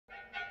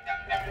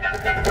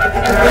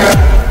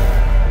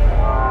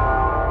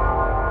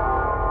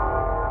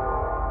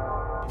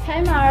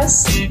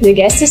Mars, the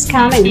guest is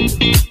coming.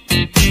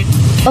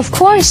 Of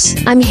course,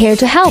 I'm here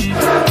to help.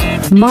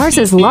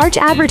 Mars's large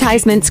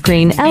advertisement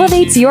screen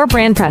elevates your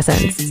brand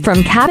presence.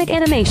 From Cabic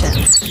animation,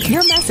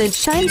 your message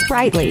shines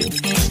brightly.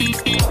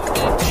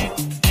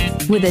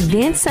 With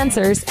advanced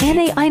sensors and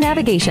AI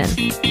navigation,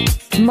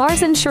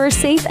 Mars ensures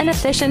safe and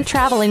efficient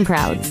travel in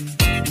crowds.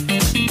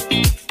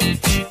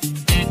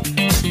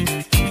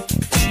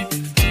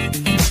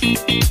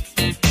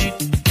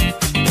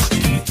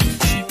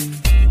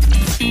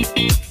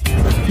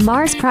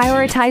 Mars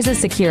prioritizes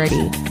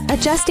security,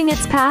 adjusting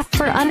its path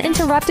for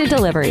uninterrupted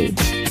delivery.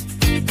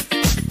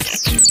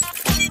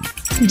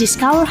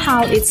 Discover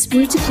how its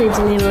multiple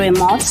delivery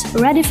modes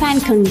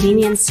redefine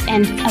convenience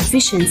and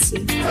efficiency.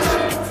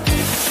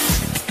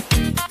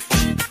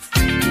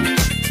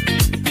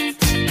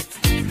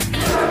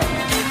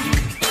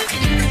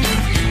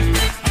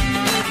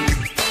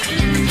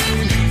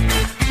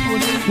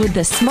 With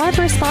the smart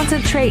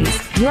responsive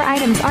trays, your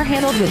items are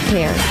handled with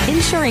care,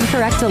 ensuring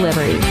correct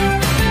delivery.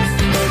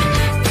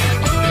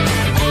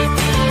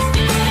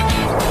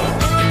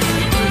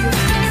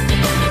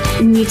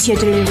 Need your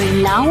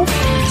delivery now?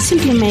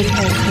 Simply make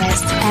a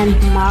request and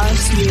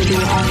Mars will be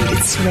on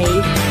its way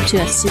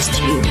to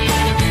assist you.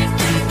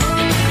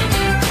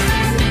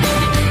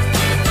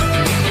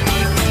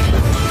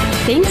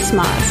 Thanks,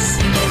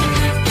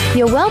 Mars.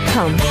 You're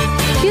welcome.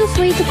 Feel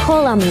free to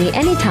call on me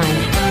anytime.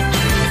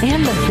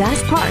 And the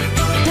best part,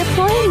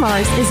 deploying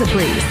Mars is a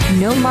breeze.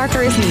 No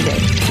marker is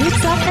needed.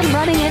 It's up and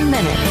running in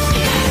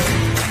minutes.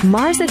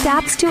 Mars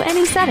adapts to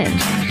any setting,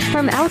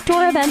 from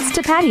outdoor events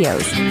to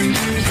patios.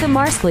 The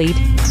Mars fleet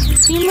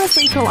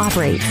seamlessly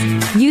cooperates,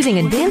 using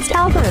advanced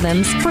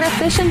algorithms for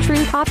efficient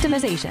route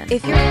optimization.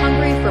 If you're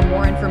hungry for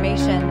more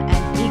information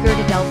and eager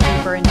to delve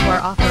deeper into our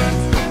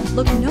offerings,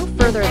 look no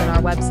further than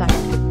our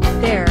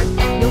website. There,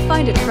 you'll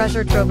find a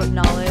treasure trove of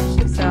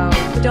knowledge, so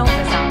don't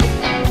miss out.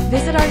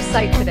 Visit our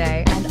site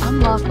today and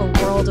unlock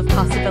a world of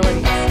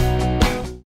possibilities.